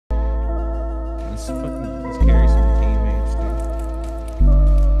Let's carry some teammates, dude.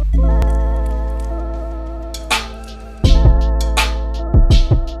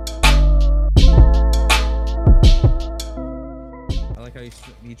 I like how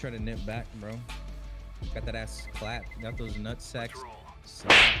you try to nip back, bro. Got that ass clap. Got those nut sacks. So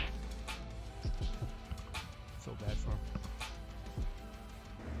bad for him.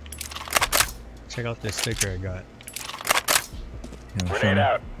 Check out this sticker I got. Grenade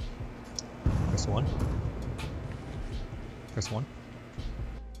out. Press 1. Press 1.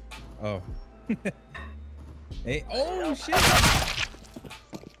 Oh. Hey. Oh shit.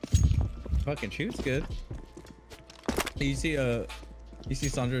 Fucking shoots good. You see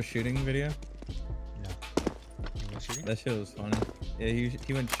Sandro's shooting video? Yeah. You went shooting? That shit was funny. Yeah,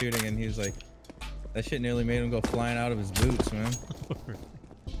 he went shooting and he was like, that shit nearly made him go flying out of his boots, man.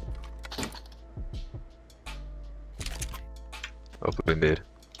 Hopefully mid.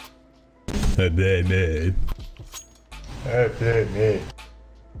 I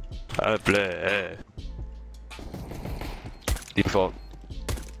play. Default.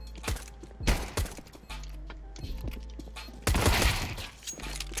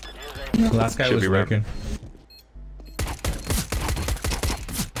 Last guy Should was be working.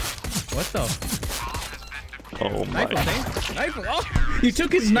 What the? Oh my. Knife him, Dane. Knife him. Oh, you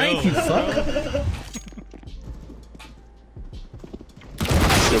took his knife, you fuck.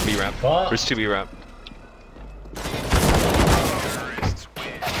 Still B ramp. There's 2 B ramp.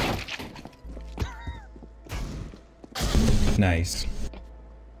 Nice.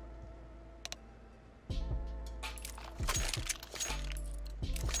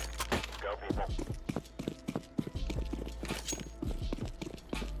 Go people.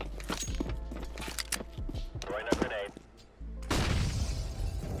 Throwing a grenade.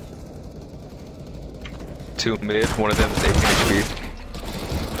 2 mid, one of them is 18 HP.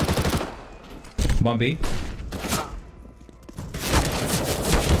 One B.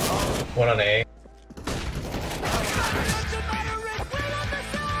 One on A.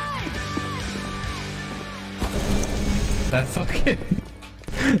 That fucking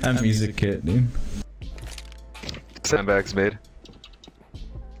that music kit, dude. Sandbags mid.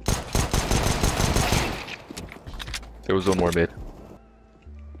 There was one more mid.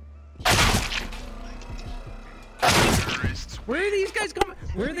 Where are these guys coming?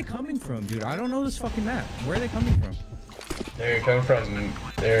 Where are they coming from, dude? I don't know this fucking map. Where are they coming from? They're coming from.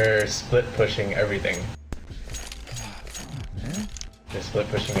 They're split pushing everything. Man. They're split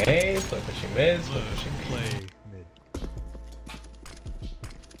pushing A, split pushing mid, split pushing B. Play mid.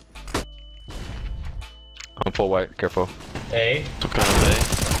 I'm full white, careful. A. Some kind of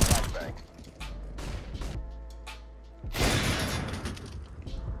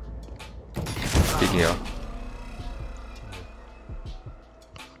A. Peeking out.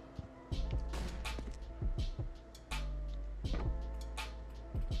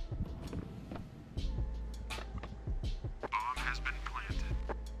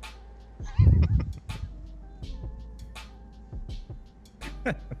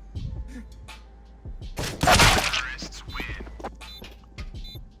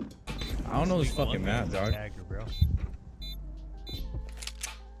 I don't know this fucking map, dog. Dagger, bro.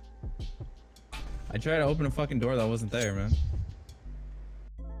 I tried to open a fucking door that wasn't there, man.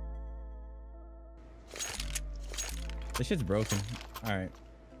 This shit's broken. Alright.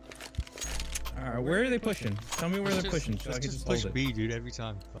 Alright, where are they pushing? Tell me where they're pushing so I can just push hold it. B, dude, every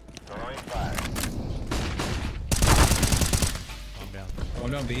time. Throwing fire. Calm down.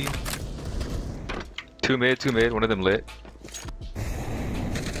 One down B. 2 mid, one of them lit.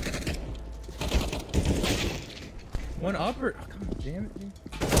 One upper. Oh, God damn it, dude.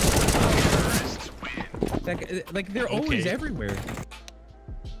 Like they're always everywhere.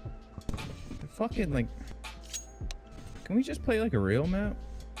 They're fucking like. Can we just play like a real map?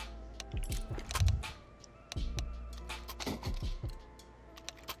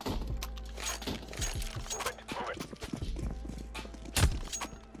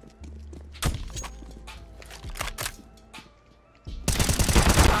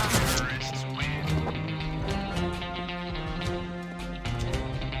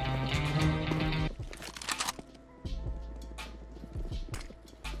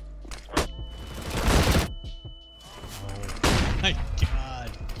 My God.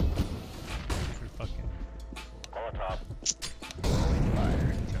 For fucking. On top.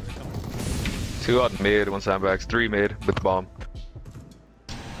 Fire. 2 out mid, 1 sandbags, 3 mid with the bomb.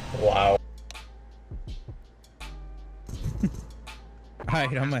 Wow. Alright,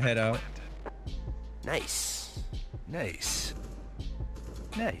 I'm gonna head out. Nice. Nice.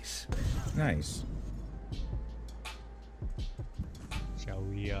 Nice. Nice. Shall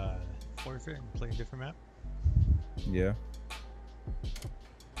we forfeit and play a different map? Yeah.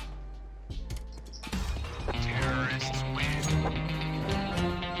 Terrorists win.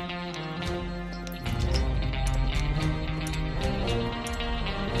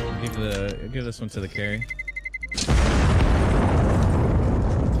 Give this one to the carry.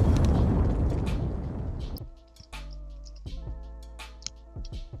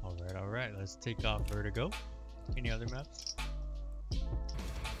 All right. Let's take off Vertigo. Any other maps?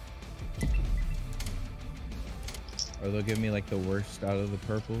 Or they'll give me like the worst out of the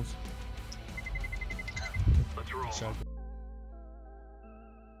purples. Let's roll. shocKw.